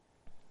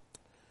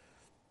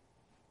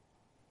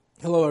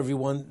Hello,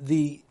 everyone.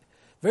 The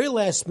very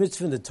last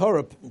mitzvah in the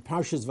Torah,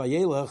 Parshas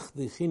Vayelach,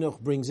 the Chinuch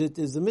brings it,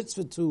 is the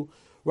mitzvah to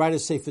write a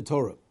Sefer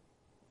Torah.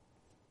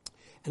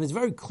 And it's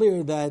very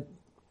clear that,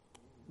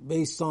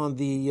 based on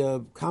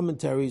the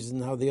commentaries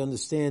and how they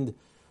understand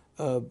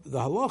the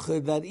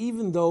halacha, that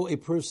even though a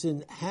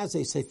person has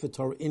a Sefer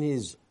Torah in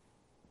his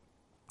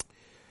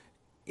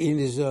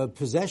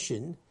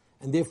possession,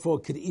 and therefore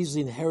could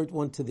easily inherit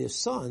one to their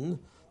son,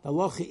 the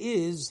halacha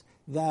is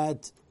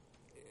that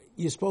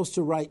you're supposed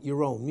to write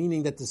your own,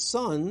 meaning that the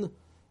son,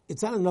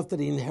 it's not enough that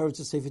he inherits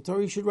a Sefer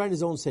Torah, he should write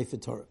his own Sefer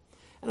Torah.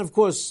 And of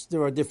course,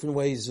 there are different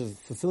ways of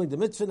fulfilling the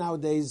mitzvah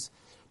nowadays,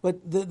 but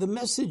the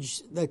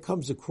message that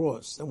comes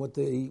across, and what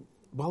the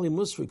Bali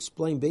Musar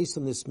explained based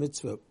on this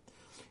mitzvah,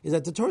 is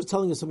that the Torah is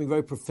telling us something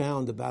very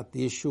profound about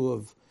the issue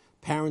of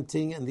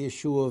parenting and the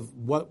issue of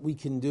what we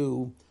can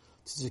do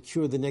to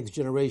secure the next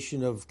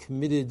generation of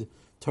committed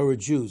Torah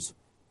Jews.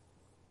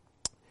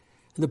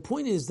 And the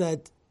point is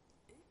that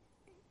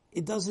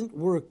it doesn't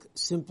work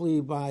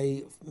simply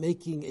by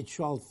making a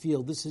child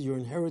feel this is your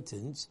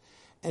inheritance,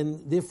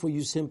 and therefore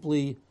you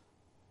simply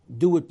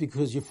do it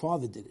because your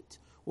father did it.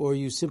 Or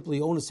you simply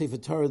own a Sefer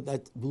Torah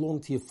that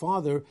belonged to your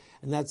father,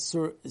 and that's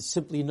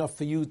simply enough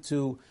for you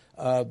to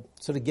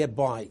sort of get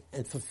by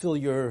and fulfill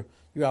your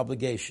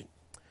obligation.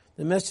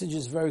 The message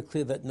is very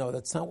clear that no,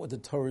 that's not what the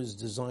Torah's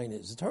design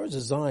is. The Torah's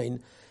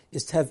design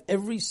is to have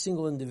every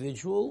single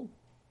individual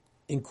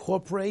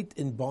incorporate,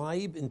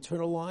 imbibe,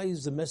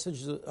 internalize the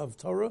message of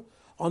Torah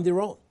on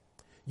their own.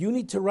 You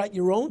need to write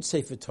your own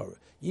Sefer Torah.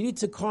 You need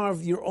to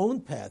carve your own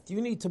path. You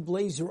need to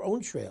blaze your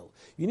own trail.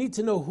 You need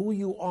to know who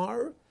you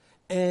are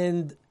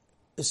and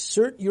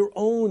assert your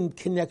own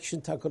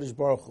connection to HaKadosh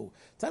Baruch Hu.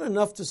 It's not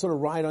enough to sort of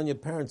ride on your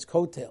parents'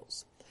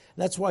 coattails.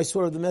 And that's why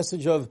sort of the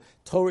message of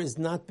Torah is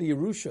not the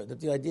Yerusha,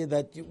 that the idea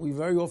that we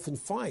very often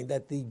find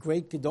that the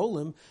great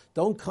Gedolim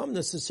don't come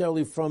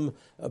necessarily from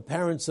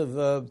parents of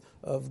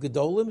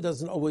Gedolim. It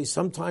doesn't always,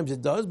 sometimes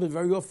it does, but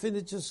very often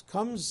it just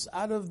comes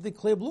out of the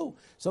clear blue.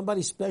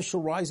 Somebody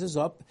special rises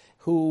up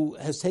who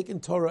has taken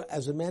Torah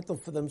as a mantle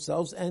for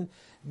themselves and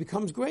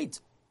becomes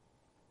great.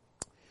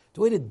 The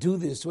way to do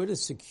this, the way to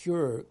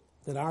secure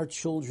that our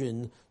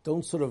children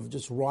don't sort of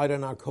just ride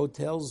on our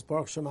coattails,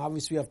 Baruch Hashem,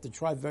 obviously we have to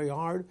try very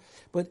hard,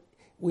 but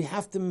we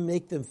have to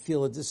make them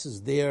feel that this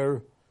is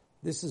their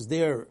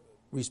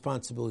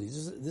responsibility,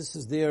 this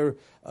is their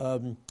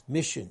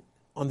mission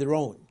on their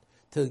own,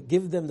 to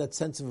give them that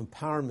sense of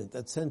empowerment,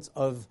 that sense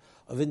of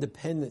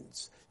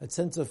independence, that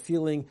sense of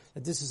feeling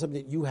that this is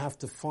something that you have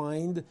to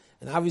find.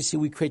 And obviously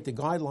we create the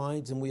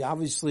guidelines, and we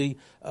obviously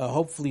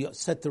hopefully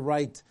set the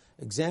right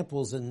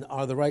examples and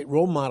are the right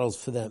role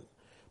models for them.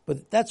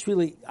 But that's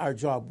really our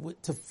job,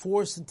 to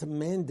force and to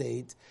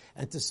mandate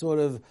and to sort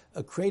of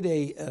create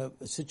a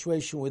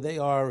situation where they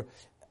are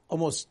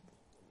almost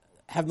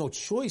have no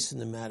choice in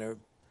the matter.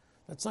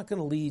 That's not going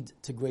to lead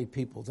to great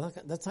people.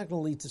 That's not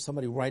going to lead to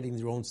somebody writing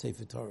their own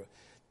Sefer Torah.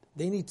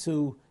 They need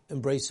to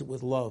embrace it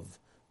with love.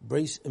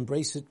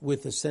 Embrace it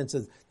with a sense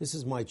of, this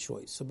is my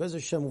choice. So Bez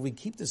Hashem, if we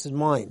keep this in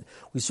mind,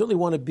 we certainly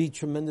want to be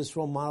tremendous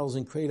role models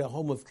and create a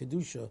home of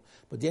Kedusha.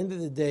 But at the end of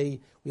the day,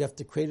 we have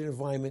to create an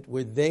environment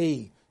where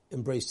they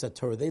embrace that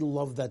Torah. They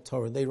love that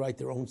Torah. They write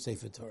their own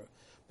Sefer Torah.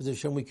 Bez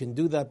Hashem, we can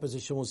do that. Bez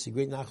Hashem, we'll see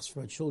great nachas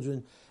from our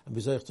children and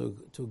bezayich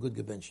to a good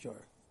gebench jar.